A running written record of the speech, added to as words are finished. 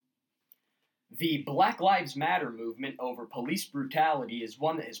The Black Lives Matter movement over police brutality is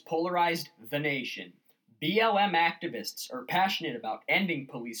one that has polarized the nation. BLM activists are passionate about ending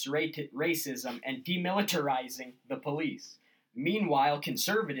police racism and demilitarizing the police. Meanwhile,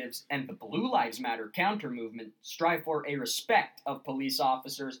 conservatives and the Blue Lives Matter counter-movement strive for a respect of police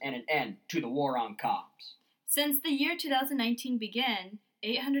officers and an end to the war on cops. Since the year 2019 began,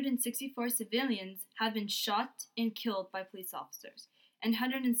 864 civilians have been shot and killed by police officers, and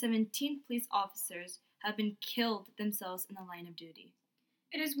 117 police officers have been killed themselves in the line of duty.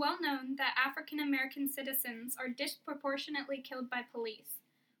 It is well known that African American citizens are disproportionately killed by police.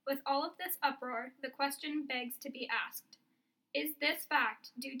 With all of this uproar, the question begs to be asked: is this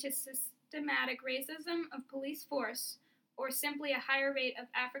fact due to systematic racism of police force, or simply a higher rate of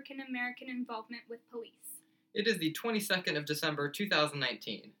African American involvement with police? It is the 22nd of December,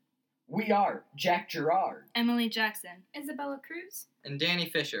 2019. We are Jack Gerard, Emily Jackson, Isabella Cruz, and Danny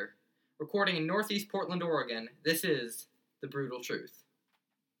Fisher. Recording in Northeast Portland, Oregon, this is The Brutal Truth.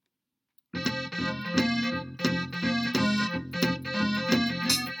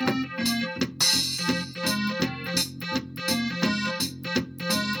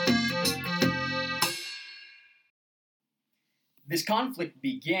 This conflict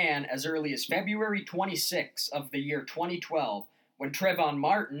began as early as February 26 of the year 2012, when Trayvon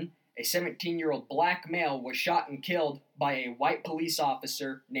Martin, a 17-year-old black male, was shot and killed by a white police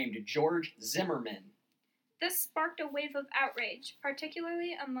officer named George Zimmerman. This sparked a wave of outrage,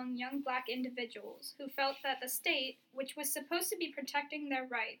 particularly among young black individuals who felt that the state, which was supposed to be protecting their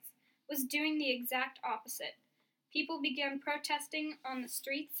rights, was doing the exact opposite. People began protesting on the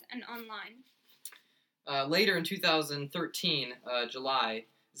streets and online. Later in 2013, July,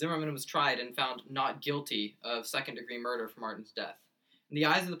 Zimmerman was tried and found not guilty of second-degree murder for Martin's death. In the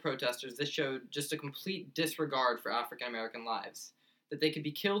eyes of the protesters, this showed just a complete disregard for African-American lives, that they could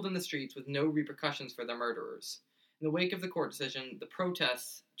be killed in the streets with no repercussions for their murderers. In the wake of the court decision, the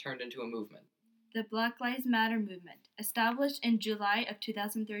protests turned into a movement. The Black Lives Matter movement, established in July of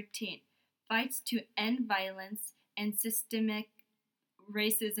 2013, fights to end violence and systemic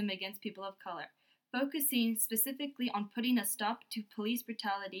racism against people of color, focusing specifically on putting a stop to police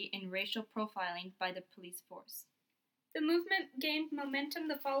brutality and racial profiling by the police force. The movement gained momentum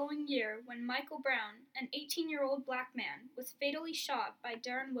the following year when Michael Brown, an 18-year-old black man, was fatally shot by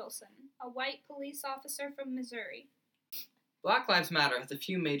Darren Wilson, a white police officer from Missouri. Black Lives Matter has a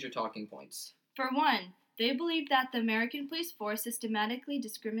few major talking points. For one, they believe that the American police force systematically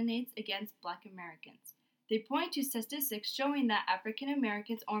discriminates against black Americans. They point to statistics showing that African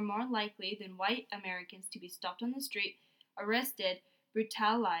Americans are more likely than white Americans to be stopped on the street, arrested,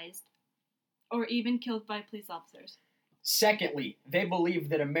 brutalized, or even killed by police officers. Secondly, they believe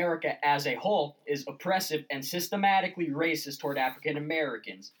that America as a whole is oppressive and systematically racist toward African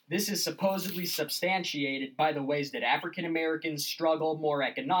Americans. This is supposedly substantiated by the ways that African Americans struggle more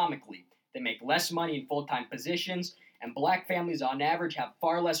economically. They make less money in full-time positions, and black families on average have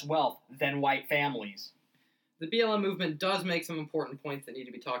far less wealth than white families. The BLM movement does make some important points that need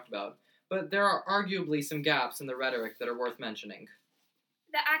to be talked about, but there are arguably some gaps in the rhetoric that are worth mentioning.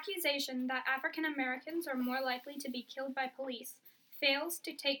 The accusation that African Americans are more likely to be killed by police fails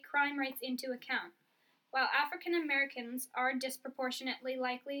to take crime rates into account. While African Americans are disproportionately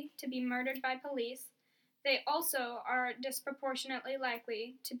likely to be murdered by police, they also are disproportionately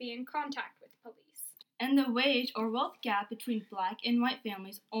likely to be in contact with police. And the wage or wealth gap between black and white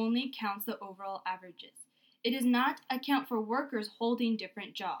families only counts the overall averages. It does not account for workers holding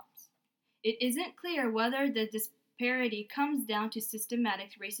different jobs. It isn't clear whether the disparity comes down to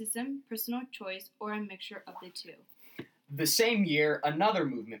systematic racism, personal choice, or a mixture of the two. The same year, another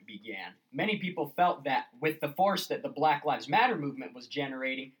movement began. Many people felt that with the force that the Black Lives Matter movement was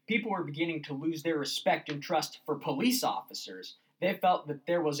generating, people were beginning to lose their respect and trust for police officers. They felt that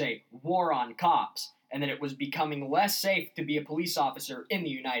there was a war on cops, and that it was becoming less safe to be a police officer in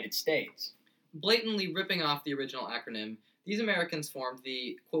the United States. Blatantly ripping off the original acronym, these Americans formed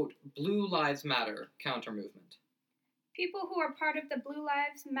the, quote, Blue Lives Matter counter-movement. People who are part of the Blue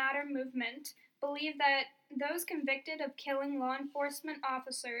Lives Matter movement believe that those convicted of killing law enforcement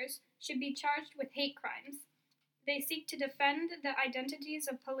officers should be charged with hate crimes. They seek to defend the identities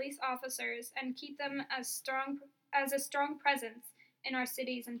of police officers and keep them as a strong presence in our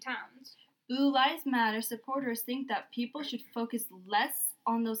cities and towns. Blue Lives Matter supporters think that people should focus less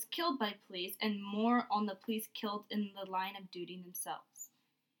on those killed by police and more on the police killed in the line of duty themselves.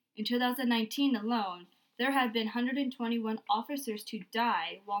 In 2019 alone, there have been 121 officers to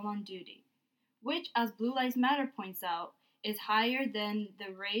die while on duty, which, as Blue Lives Matter points out, is higher than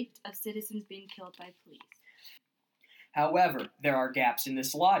the rate of citizens being killed by police. However, there are gaps in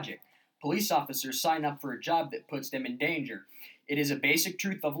this logic. Police officers sign up for a job that puts them in danger. It is a basic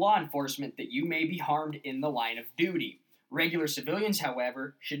truth of law enforcement that you may be harmed in the line of duty. Regular civilians,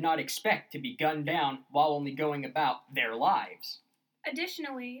 however, should not expect to be gunned down while only going about their lives.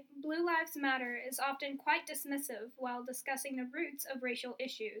 Additionally, Blue Lives Matter is often quite dismissive while discussing the roots of racial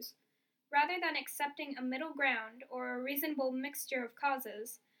issues. Rather than accepting a middle ground or a reasonable mixture of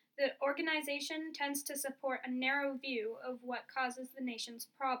causes, the organization tends to support a narrow view of what causes the nation's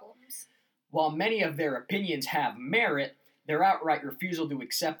problems. While many of their opinions have merit, their outright refusal to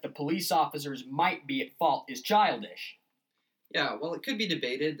accept the police officers might be at fault is childish. Yeah, while it could be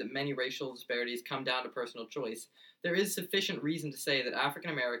debated that many racial disparities come down to personal choice, there is sufficient reason to say that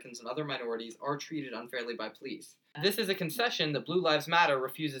African Americans and other minorities are treated unfairly by police. This is a concession that Blue Lives Matter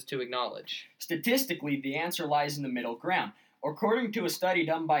refuses to acknowledge. Statistically, the answer lies in the middle ground. According to a study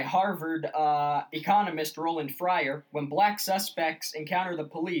done by Harvard economist Roland Fryer, when black suspects encounter the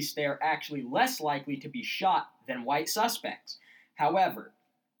police, they are actually less likely to be shot than white suspects. However,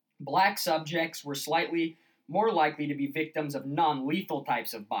 black subjects were slightly more likely to be victims of non-lethal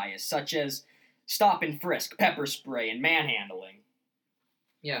types of bias, such as stop and frisk, pepper spray, and manhandling.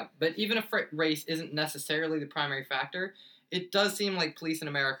 Yeah, but even if race isn't necessarily the primary factor, it does seem like police in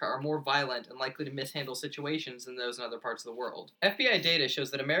America are more violent and likely to mishandle situations than those in other parts of the world. FBI data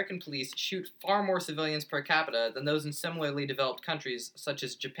shows that American police shoot far more civilians per capita than those in similarly developed countries such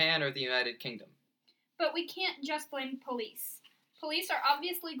as Japan or the United Kingdom. But we can't just blame police. Police are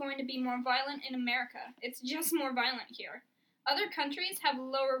obviously going to be more violent in America. It's just more violent here. Other countries have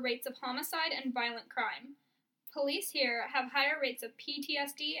lower rates of homicide and violent crime. Police here have higher rates of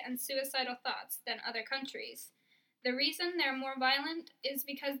PTSD and suicidal thoughts than other countries. The reason they're more violent is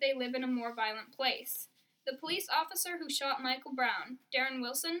because they live in a more violent place. The police officer who shot Michael Brown, Darren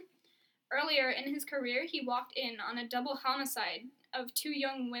Wilson, earlier in his career he walked in on a double homicide of two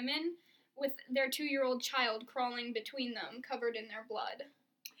young women with their 2-year-old child crawling between them, covered in their blood.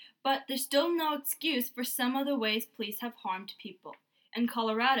 But there's still no excuse for some of the ways police have harmed people. In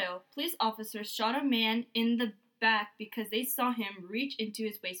Colorado, police officers shot a man in the back because they saw him reach into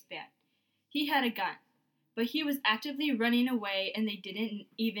his waistband. He had a gun, but he was actively running away and they didn't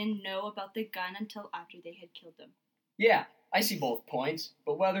even know about the gun until after they had killed him. Yeah, I see both points,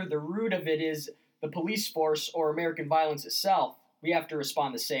 but whether the root of it is the police force or American violence itself, we have to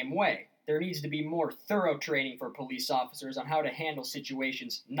respond the same way. There needs to be more thorough training for police officers on how to handle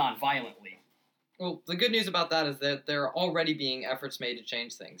situations non-violently. Well, the good news about that is that there are already being efforts made to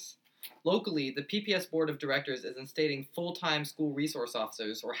change things. Locally, the PPS Board of Directors is instating full-time school resource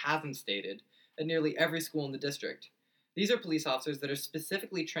officers, or has instated, at nearly every school in the district. These are police officers that are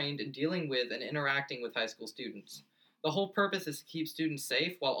specifically trained in dealing with and interacting with high school students. The whole purpose is to keep students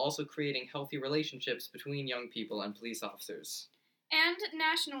safe while also creating healthy relationships between young people and police officers. And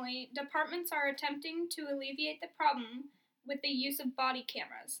nationally, departments are attempting to alleviate the problem with the use of body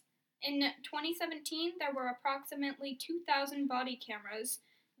cameras. In 2017, there were approximately 2,000 body cameras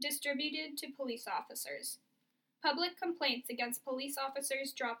distributed to police officers. Public complaints against police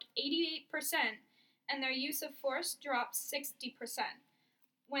officers dropped 88%, and their use of force dropped 60%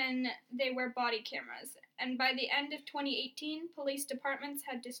 when they wear body cameras. And by the end of 2018, police departments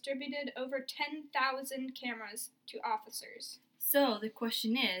had distributed over 10,000 cameras to officers. So the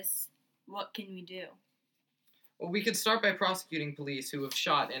question is, what can we do? Well, we could start by prosecuting police who have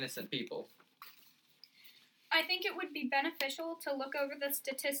shot innocent people. I think it would be beneficial to look over the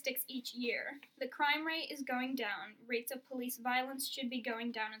statistics each year. The crime rate is going down. Rates of police violence should be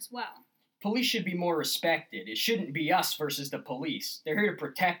going down as well. Police should be more respected. It shouldn't be us versus the police. They're here to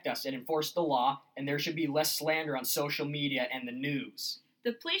protect us and enforce the law, and there should be less slander on social media and the news.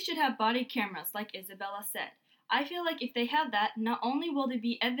 The police should have body cameras, like Isabella said. I feel like if they have that, not only will there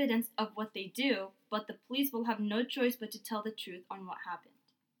be evidence of what they do, but the police will have no choice but to tell the truth on what happened.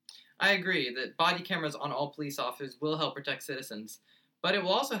 I agree that body cameras on all police officers will help protect citizens, but it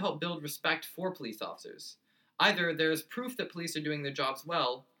will also help build respect for police officers. Either there is proof that police are doing their jobs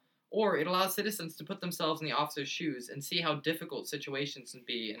well, or it allows citizens to put themselves in the officer's shoes and see how difficult situations can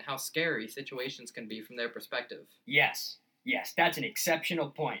be and how scary situations can be from their perspective. Yes, that's an exceptional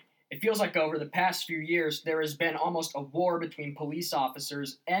point. It feels like over the past few years, there has been almost a war between police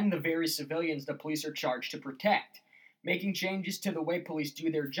officers and the very civilians the police are charged to protect. Making changes to the way police do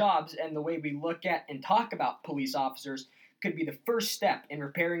their jobs and the way we look at and talk about police officers could be the first step in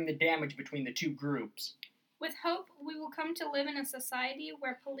repairing the damage between the two groups. With hope, we will come to live in a society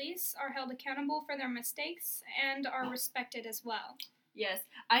where police are held accountable for their mistakes and are respected as well. Yes,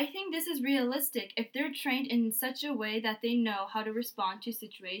 I think this is realistic if they're trained in such a way that they know how to respond to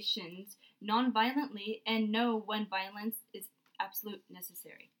situations non-violently and know when violence is absolutely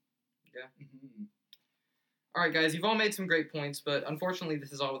necessary. Yeah. Mhm. All right, guys, you've all made some great points, but unfortunately,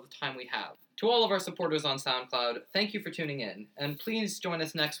 this is all the time we have. To all of our supporters on SoundCloud, thank you for tuning in, and please join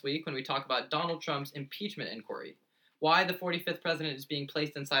us next week when we talk about Donald Trump's impeachment inquiry, why the 45th president is being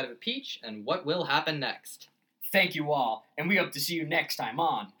placed inside of a peach, and what will happen next. Thank you all, and we hope to see you next time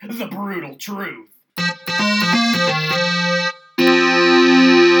on The Brutal Truth.